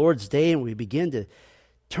our Lord's Day, and we begin to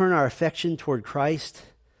turn our affection toward Christ.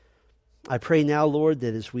 I pray now, Lord,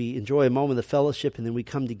 that as we enjoy a moment of fellowship and then we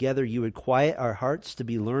come together, you would quiet our hearts to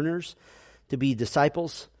be learners, to be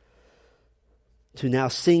disciples, to now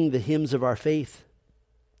sing the hymns of our faith,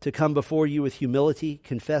 to come before you with humility,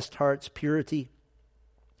 confessed hearts, purity,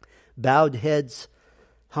 bowed heads,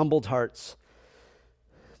 humbled hearts,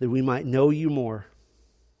 that we might know you more.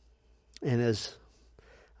 And as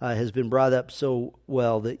has been brought up so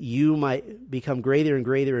well, that you might become greater and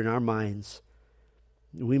greater in our minds.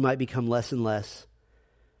 We might become less and less.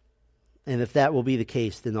 And if that will be the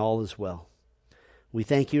case, then all is well. We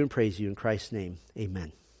thank you and praise you in Christ's name.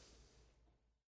 Amen.